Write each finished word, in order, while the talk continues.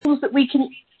tools that we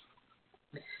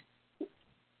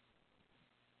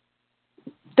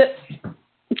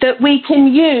can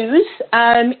use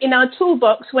in our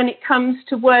toolbox when it comes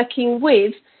to working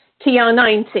with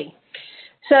TR90.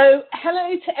 So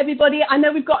hello to everybody. I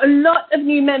know we've got a lot of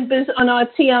new members on our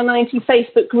TR90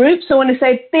 Facebook group, so I want to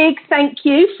say a big thank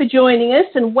you for joining us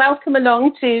and welcome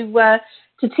along to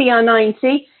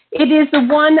TR90. It is the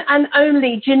one and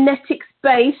only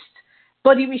genetics-based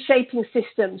body reshaping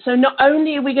system. So not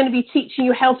only are we going to be teaching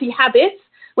you healthy habits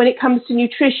when it comes to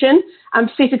nutrition and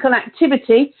physical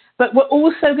activity, but we're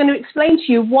also going to explain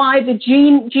to you why the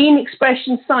gene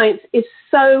expression science is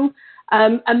so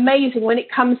amazing when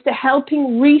it comes to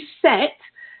helping reset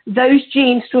those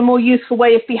genes to a more useful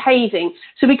way of behaving.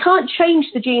 So we can't change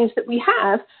the genes that we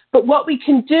have, but what we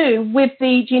can do with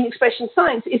the gene expression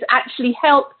science is actually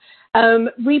help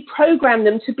reprogram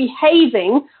them to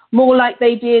behaving more like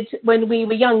they did when we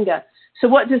were younger. So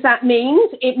what does that mean?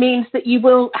 It means that you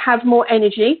will have more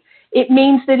energy. It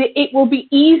means that it will be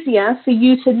easier for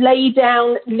you to lay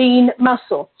down lean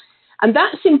muscle. And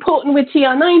that's important with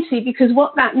TR90 because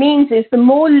what that means is the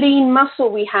more lean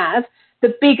muscle we have,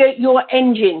 the bigger your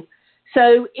engine.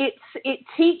 So it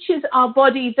teaches our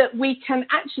body that we can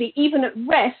actually, even at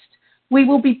rest, we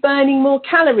will be burning more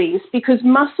calories because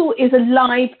muscle is a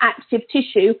live, active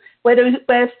tissue where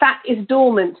fat is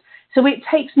dormant. So it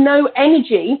takes no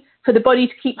energy for the body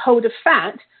to keep hold of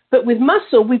fat. But with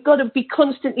muscle, we've got to be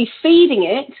constantly feeding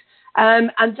it,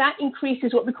 and that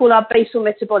increases what we call our basal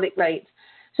metabolic rate.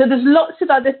 So there's lots of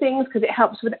other things because it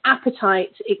helps with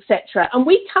appetite, etc. And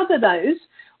we cover those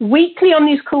weekly on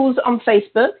these calls on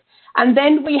Facebook. And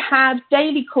then we have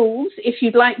daily calls, if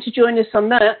you'd like to join us on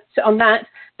that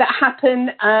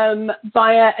happen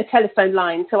via a telephone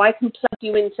line. So I can plug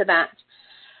you into that.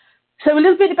 So a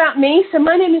little bit about me. So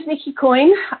my name is Nikki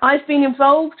Coyne. I've been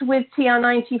involved with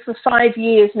TR90 for 5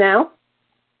 years now.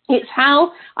 It's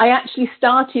how I actually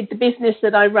started the business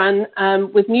that I run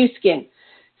with Nu Skin.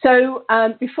 So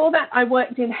before that, I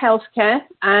worked in healthcare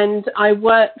and I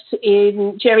worked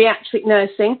in geriatric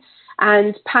nursing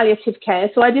and palliative care.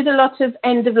 So I did a lot of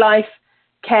end-of-life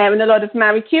care and a lot of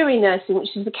Marie Curie nursing,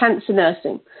 which is the cancer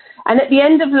nursing. And at the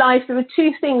end of life, there are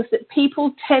two things that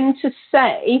people tend to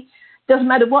say, doesn't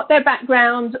matter what their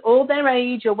background or their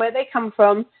age or where they come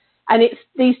from, and it's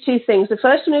these two things. The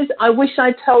first one is, I wish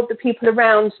I'd told the people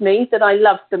around me that I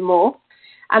loved them more.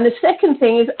 And the second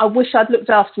thing is, I wish I'd looked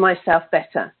after myself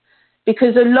better.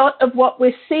 Because a lot of what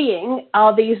we're seeing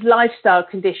are these lifestyle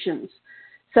conditions.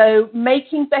 So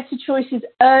making better choices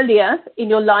earlier in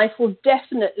your life will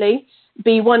definitely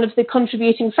be one of the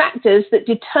contributing factors that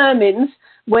determines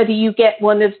whether you get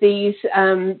one of these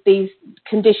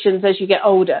conditions as you get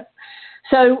older.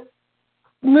 So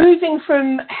moving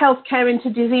from healthcare into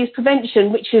disease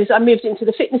prevention, which is I moved into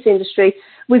the fitness industry,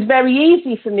 was very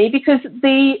easy for me because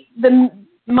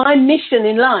my mission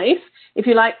in life, if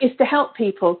you like, is to help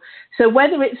people. So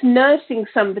whether it's nursing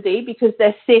somebody because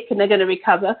they're sick and they're going to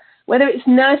recover, whether it's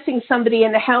nursing somebody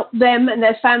and to help them and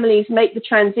their families make the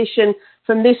transition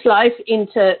from this life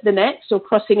into the next or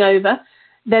crossing over,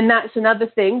 then that's another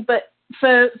thing. But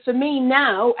for me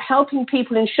now, helping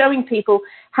people and showing people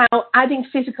how adding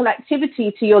physical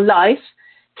activity to your life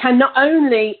can not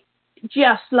only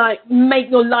just like make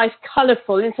your life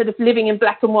colourful instead of living in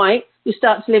black and white, you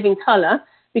start to live in colour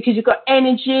because you've got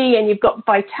energy and you've got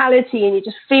vitality and you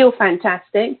just feel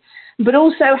fantastic, but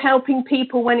also helping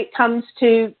people when it comes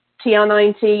to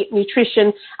TR90,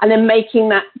 nutrition, and then making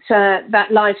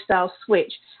that lifestyle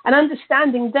switch. And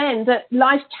understanding then that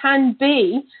life can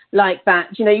be like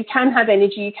that. You know, you can have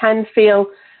energy, you can feel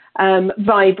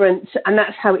vibrant, and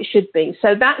that's how it should be.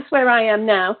 So that's where I am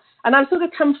now. And I've sort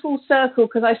of come full circle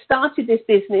because I started this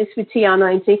business with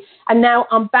TR90 and now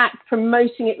I'm back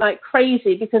promoting it like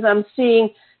crazy because I'm seeing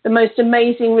the most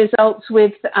amazing results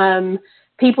with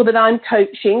people that I'm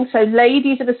coaching. So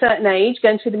ladies of a certain age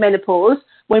going through the menopause,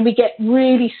 when we get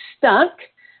really stuck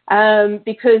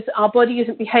because our body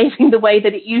isn't behaving the way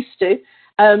that it used to.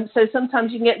 So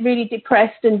sometimes you can get really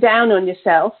depressed and down on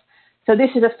yourself. So this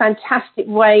is a fantastic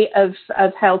way of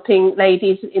helping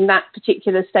ladies in that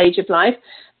particular stage of life.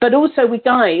 But also with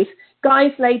guys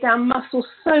lay down muscle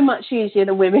so much easier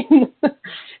than women.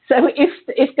 So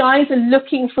if guys are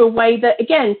looking for a way that,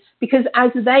 again, because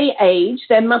as they age,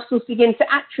 their muscles begin to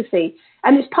atrophy.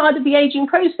 And it's part of the aging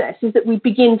process is that we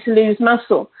begin to lose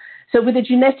muscle. So with a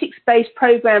genetics-based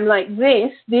program like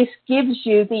this gives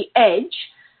you the edge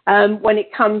when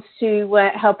it comes to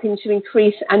helping to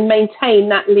increase and maintain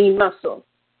that lean muscle.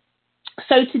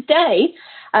 So today,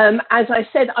 as I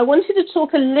said, I wanted to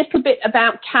talk a little bit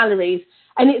about calories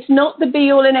And it's not the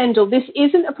be all and end all. This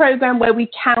isn't a program where we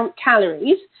count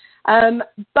calories,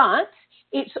 but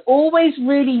it's always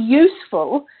really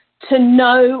useful to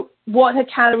know what a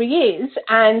calorie is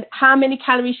and how many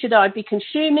calories should I be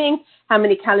consuming, how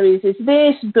many calories is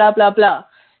this, blah, blah, blah.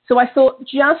 So I thought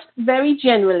just very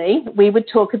generally we would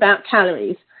talk about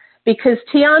calories, because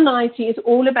TR90 is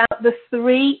all about the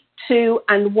 3, 2,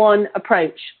 and 1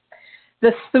 approach.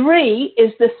 The 3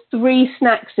 is the 3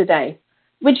 snacks a day,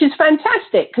 which is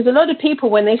fantastic, because a lot of people,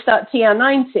 when they start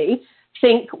TR90,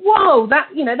 think, whoa,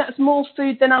 that's more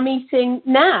food than I'm eating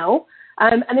now,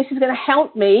 and this is going to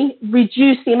help me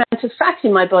reduce the amount of fat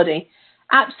in my body.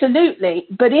 Absolutely.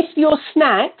 But if your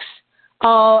snacks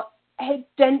are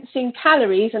dense in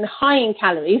calories and high in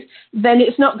calories, then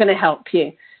it's not going to help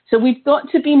you. So we've got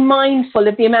to be mindful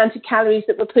of the amount of calories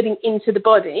that we're putting into the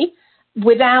body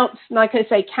without, like I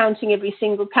say, counting every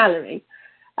single calorie.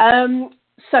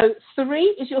 So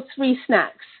 3 is your 3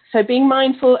 snacks. So being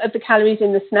mindful of the calories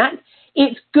in the snack.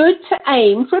 It's good to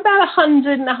aim for about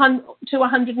 100 to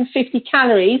 150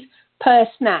 calories per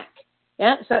snack.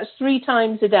 Yeah, so that's 3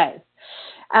 times a day.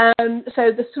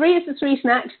 So the 3 is the 3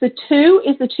 snacks. The 2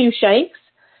 is the 2 shakes.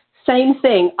 Same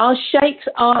thing. Our shakes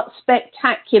are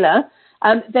spectacular.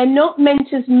 They're not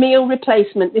meant as meal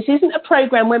replacement. This isn't a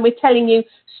program when we're telling you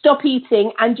stop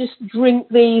eating and just drink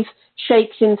these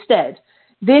shakes instead.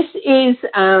 These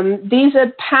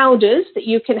are powders that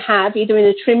you can have either in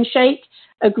a trim shake,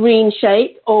 a green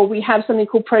shake, or we have something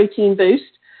called Protein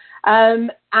Boost.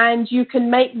 And you can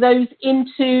make those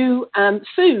into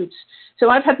foods. So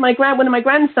I've had one of my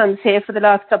grandsons here for the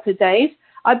last couple of days.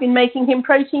 I've been making him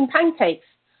protein pancakes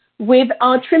with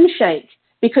our trim shake,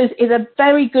 because it's a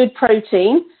very good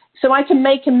protein. So I can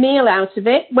make a meal out of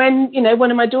it. When, one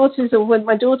of my daughters or when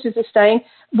my daughters are staying,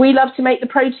 we love to make the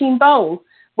protein bowl,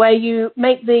 where you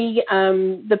make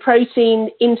the protein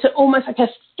into almost like a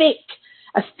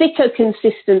thicker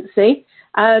consistency.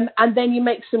 And then you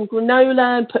make some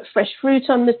granola and put fresh fruit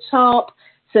on the top,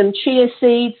 some chia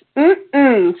seeds.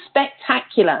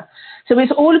 Spectacular. So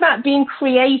it's all about being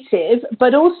creative,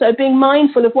 but also being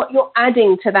mindful of what you're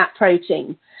adding to that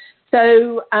protein.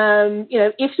 So,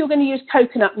 if you're going to use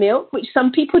coconut milk, which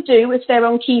some people do if they're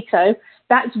on keto,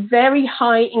 that's very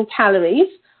high in calories,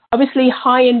 obviously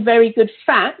high in very good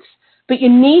fats, but you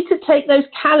need to take those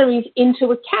calories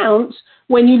into account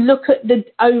when you look at the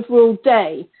overall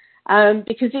day.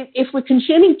 Because if we're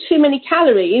consuming too many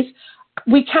calories,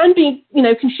 we can be,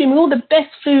 consuming all the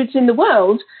best foods in the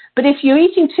world, but if you're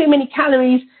eating too many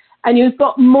calories and you've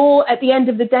got more at the end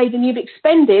of the day than you've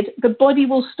expended, the body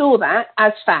will store that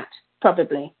as fat,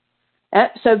 probably.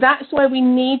 So that's where we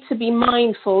need to be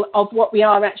mindful of what we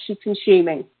are actually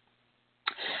consuming.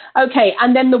 Okay,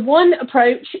 and then the 1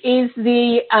 approach is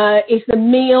the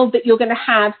meal that you're going to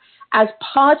have as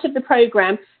part of the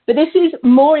program. But this is,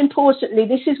 more importantly,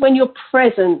 this is when you're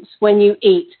present when you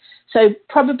eat. So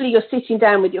probably you're sitting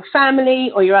down with your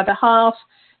family or your other half.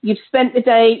 You've spent the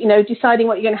day, deciding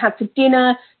what you're going to have for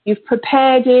dinner. You've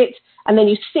prepared it, and then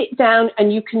you sit down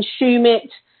and you consume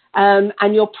it,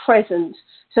 and you're present.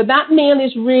 So that meal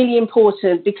is really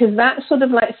important, because that sort of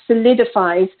like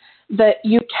solidifies that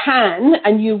you can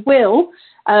and you will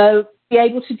be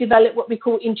able to develop what we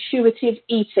call intuitive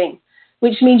eating,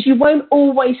 which means you won't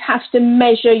always have to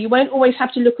measure, you won't always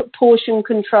have to look at portion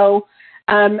control,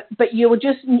 but you will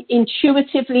just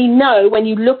intuitively know when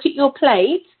you look at your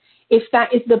plate if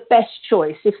that is the best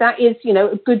choice, if that is,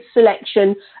 a good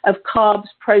selection of carbs,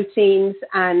 proteins,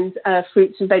 and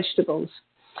fruits and vegetables.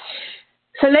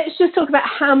 So let's just talk about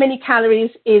how many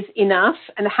calories is enough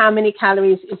and how many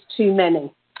calories is too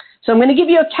many. So I'm going to give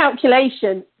you a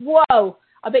calculation. Whoa,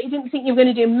 I bet you didn't think you were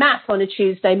going to do math on a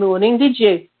Tuesday morning, did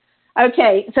you?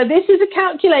 Okay, so this is a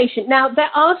calculation. Now, there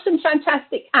are some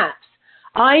fantastic apps.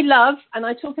 I love, and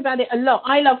I talk about it a lot,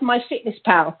 I love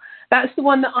MyFitnessPal. That's the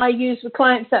one that I use for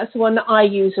clients. That's the one that I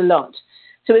use a lot.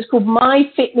 So it's called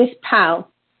MyFitnessPal.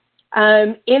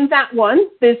 In that one,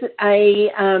 there's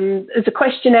a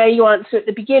questionnaire you answer at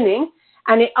the beginning,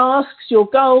 and it asks your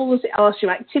goals, it asks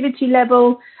your activity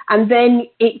level, and then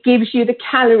it gives you the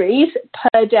calories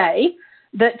per day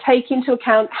that take into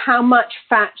account how much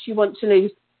fat you want to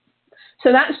lose.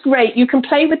 So that's great. You can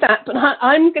play with that, but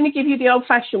I'm going to give you the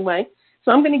old-fashioned way.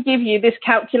 So I'm going to give you this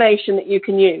calculation that you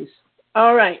can use.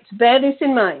 All right, bear this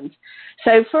in mind.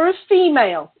 So for a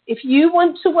female, if you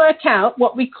want to work out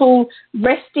what we call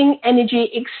resting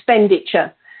energy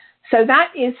expenditure, so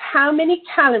that is how many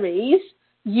calories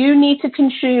you need to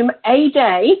consume a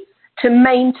day to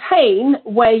maintain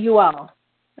where you are.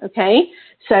 Okay,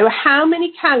 so how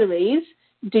many calories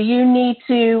do you need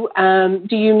to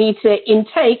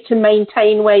intake to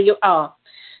maintain where you are?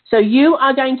 So you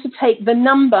are going to take the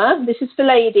number, this is for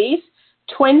ladies,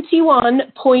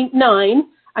 21.9,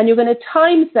 and you're going to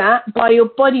times that by your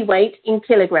body weight in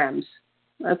kilograms.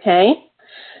 Okay?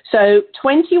 So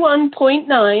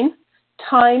 21.9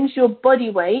 times your body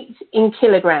weight in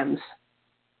kilograms.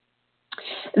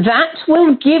 That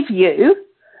will give you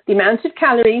the amount of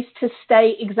calories to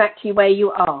stay exactly where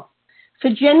you are. For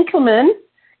gentlemen,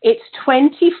 it's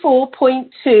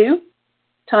 24.2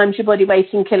 times your body weight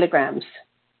in kilograms.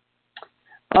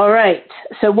 All right.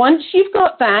 So once you've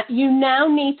got that, you now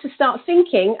need to start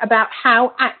thinking about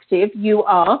how active you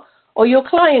are or your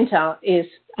client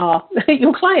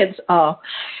your clients are.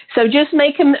 So just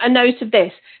make a note of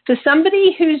this. For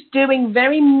somebody who's doing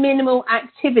very minimal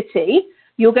activity,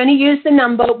 you're going to use the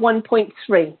number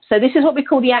 1.3. So this is what we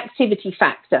call the activity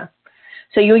factor.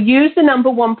 So you'll use the number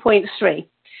 1.3.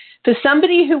 For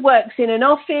somebody who works in an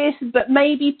office but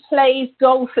maybe plays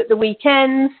golf at the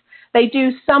weekends, they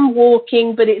do some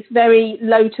walking, but it's very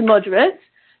low to moderate,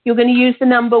 you're going to use the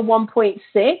number 1.6.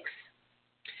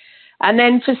 And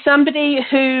then for somebody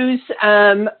who's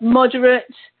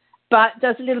moderate but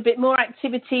does a little bit more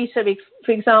activity, so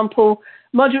for example,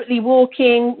 moderately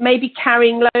walking, maybe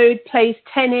carrying load, plays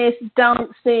tennis,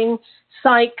 dancing,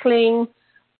 cycling,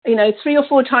 3 or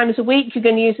 4 times a week, you're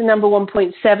going to use the number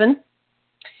 1.7.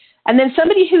 And then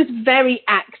somebody who's very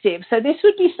active. So this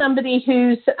would be somebody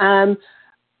who's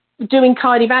doing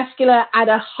cardiovascular at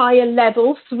a higher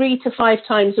level 3 to 5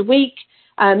 times a week.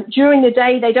 During the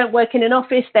day, they don't work in an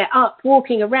office. They're up,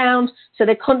 walking around, so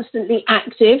they're constantly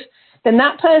active. Then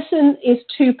that person is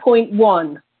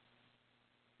 2.1.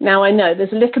 Now, I know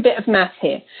there's a little bit of math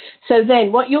here. So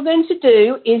then what you're going to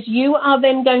do is you are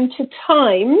then going to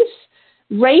times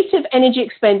rate of energy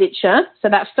expenditure. So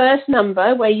that first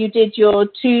number where you did your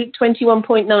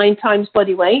 21.9 times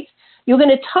body weight, you're going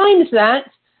to times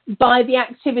that by the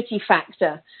activity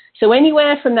factor. So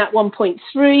anywhere from that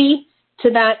 1.3 to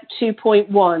that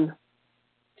 2.1.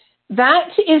 That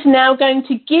is now going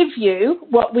to give you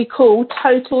what we call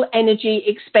total energy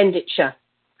expenditure.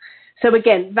 So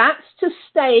again, that's to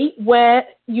stay where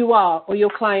you are or your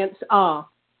clients are.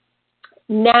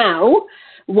 Now,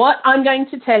 what I'm going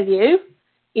to tell you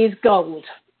is gold.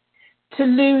 To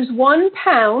lose 1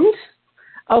 pound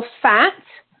of fat,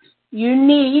 you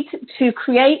need to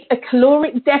create a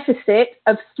caloric deficit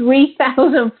of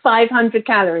 3,500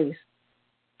 calories.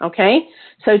 Okay?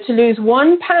 So to lose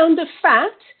 1 pound of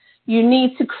fat, you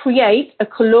need to create a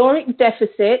caloric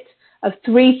deficit of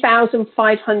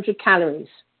 3,500 calories.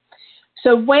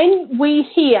 So when we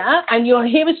hear, and you'll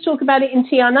hear us talk about it in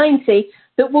TR90,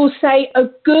 that we'll say a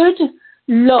good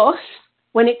loss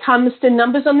when it comes to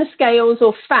numbers on the scales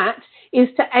or fat is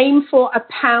to aim for 1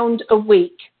 pound a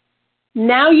week.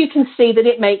 Now you can see that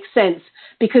it makes sense,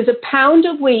 because 1 pound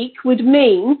a week would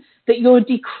mean that you're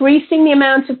decreasing the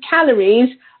amount of calories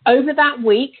over that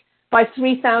week by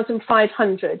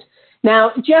 3,500.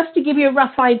 Now, just to give you a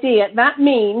rough idea, that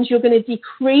means you're going to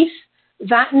decrease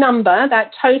that number,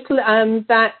 that total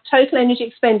energy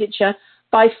expenditure,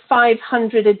 by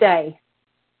 500 a day.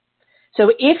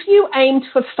 So if you aimed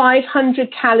for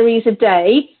 500 calories a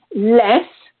day less,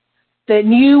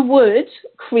 then you would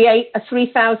create a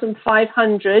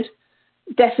 3,500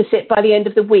 deficit by the end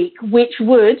of the week, which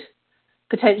would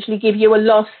potentially give you a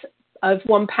loss of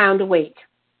 1 pound a week.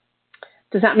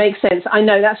 Does that make sense? I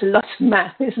know that's a lot of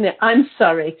math, isn't it? I'm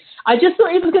sorry. I just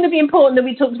thought it was going to be important that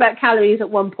we talked about calories at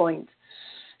one point.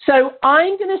 So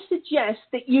I'm going to suggest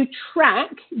that you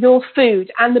track your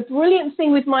food. And the brilliant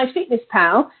thing with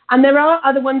MyFitnessPal, and there are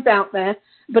other ones out there,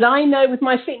 but I know with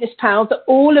MyFitnessPal that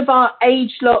all of our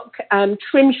age lock,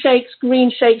 trim shakes,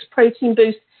 green shakes, protein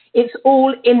boost, it's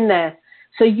all in there.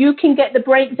 So you can get the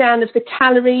breakdown of the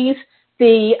calories,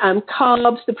 the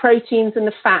carbs, the proteins, and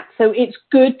the fat. So it's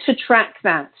good to track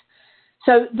that.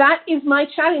 So that is my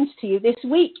challenge to you this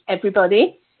week,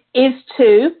 everybody, is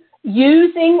to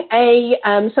using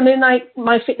something like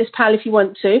MyFitnessPal if you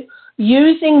want to,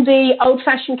 using the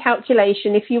old-fashioned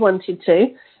calculation if you wanted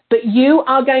to, but you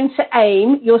are going to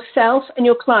aim yourself and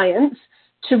your clients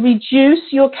to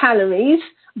reduce your calories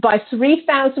by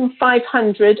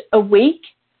 3,500 a week,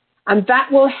 and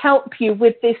that will help you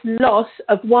with this loss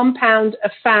of 1 pound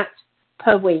of fat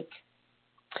per week.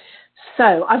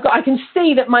 So I can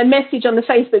see that my message on the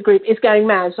Facebook group is going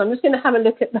mad. So I'm just going to have a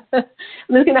look at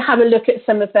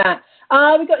some of that.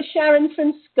 We've got Sharon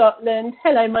from Scotland.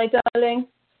 Hello, my darling.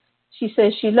 She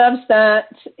says she loves that.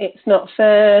 It's not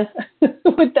fair.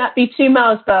 Would that be 2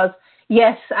 Mars bars?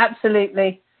 Yes,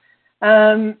 absolutely.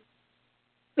 Yeah,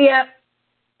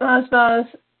 Mars bars.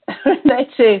 There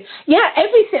too. Yeah,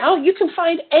 everything. Oh, you can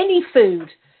find any food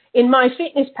in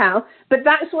MyFitnessPal. But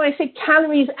that's why I say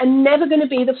calories are never going to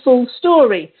be the full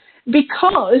story,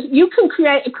 because you can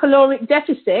create a caloric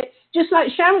deficit, just like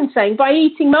Sharon's saying, by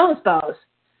eating Mars bars.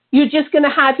 You're just going to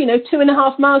have,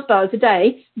 2.5 Mars bars a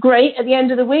day. Great. At the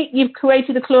end of the week, you've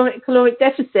created a caloric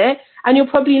deficit, and you'll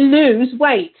probably lose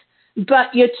weight.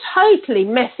 But you're totally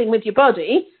messing with your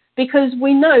body, because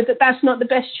we know that that's not the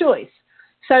best choice.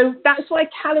 So that's why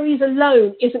calories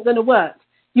alone isn't going to work.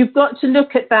 You've got to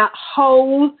look at that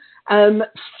whole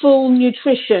full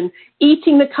nutrition,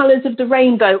 eating the colors of the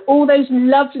rainbow, all those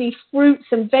lovely fruits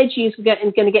and veggies we're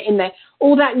going to get in there,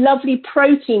 all that lovely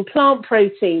protein, plant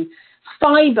protein,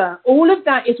 fiber, all of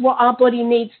that is what our body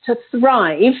needs to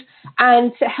thrive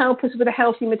and to help us with a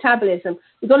healthy metabolism.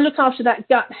 We've got to look after that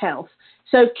gut health.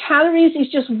 So calories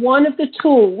is just one of the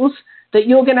tools that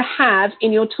you're going to have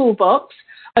in your toolbox,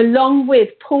 along with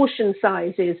portion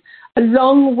sizes,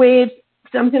 along with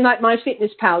something like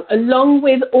MyFitnessPal, along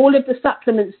with all of the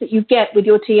supplements that you get with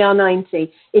your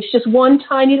TR90. It's just one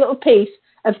tiny little piece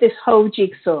of this whole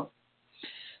jigsaw.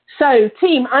 So,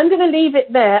 team, I'm going to leave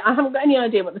it there. I haven't got any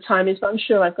idea what the time is, but I'm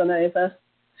sure I've gone over.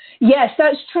 Yes,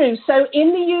 that's true. So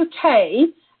in the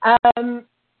UK,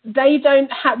 they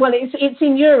don't have, well, it's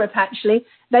in Europe, actually.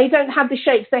 They don't have the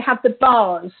shakes. They have the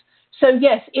bars. So,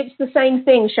 yes, it's the same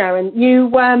thing, Sharon. You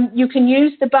can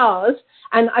use the bars,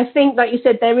 and I think, like you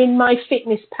said, they're in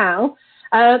MyFitnessPal.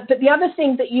 But the other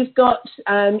thing that you've got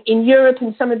in Europe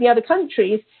and some of the other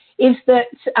countries is that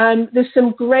there's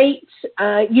some great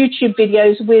YouTube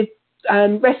videos with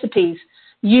recipes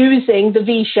using the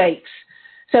V-Shakes.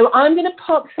 So I'm going to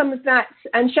pop some of that.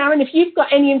 And Sharon, if you've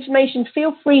got any information,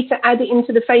 feel free to add it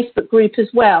into the Facebook group as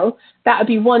well. That would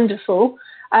be wonderful.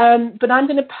 But I'm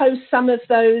going to post some of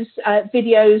those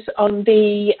videos on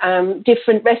the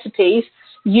different recipes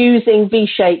using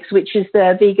V-Shakes, which is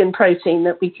the vegan protein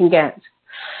that we can get.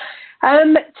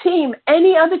 Team,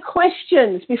 any other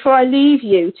questions before I leave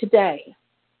you today?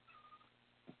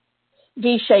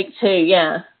 V-Shake too,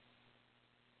 yeah.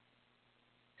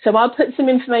 So I'll put some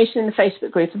information in the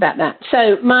Facebook group about that.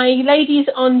 So my ladies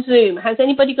on Zoom, has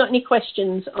anybody got any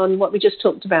questions on what we just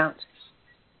talked about?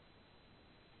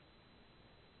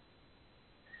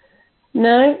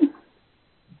 No?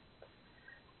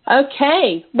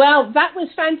 Okay. Well, that was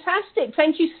fantastic.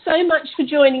 Thank you so much for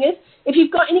joining us. If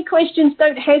you've got any questions,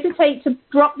 don't hesitate to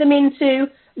drop them into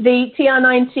the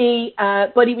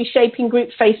TR90 Body Reshaping Group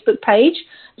Facebook page.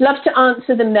 Love to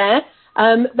answer them there.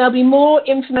 There'll be more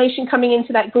information coming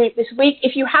into that group this week.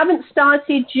 If you haven't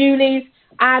started Julie's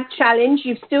ad challenge,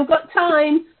 you've still got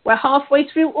time. We're halfway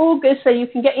through August, so you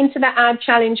can get into that ad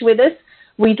challenge with us.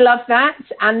 We'd love that.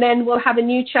 And then we'll have a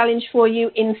new challenge for you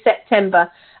in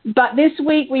September. But this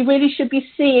week, we really should be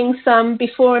seeing some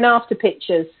before and after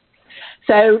pictures.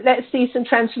 So let's see some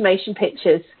transformation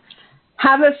pictures.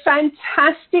 Have a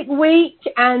fantastic week,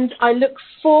 and I look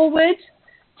forward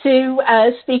to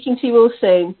speaking to you all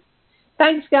soon.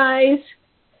 Thanks, guys.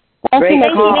 Great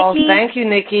call. Thank you,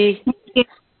 Nikki.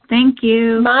 Thank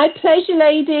you. My pleasure,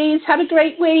 ladies. Have a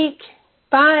great week.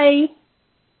 Bye.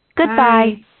 Goodbye.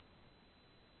 Bye.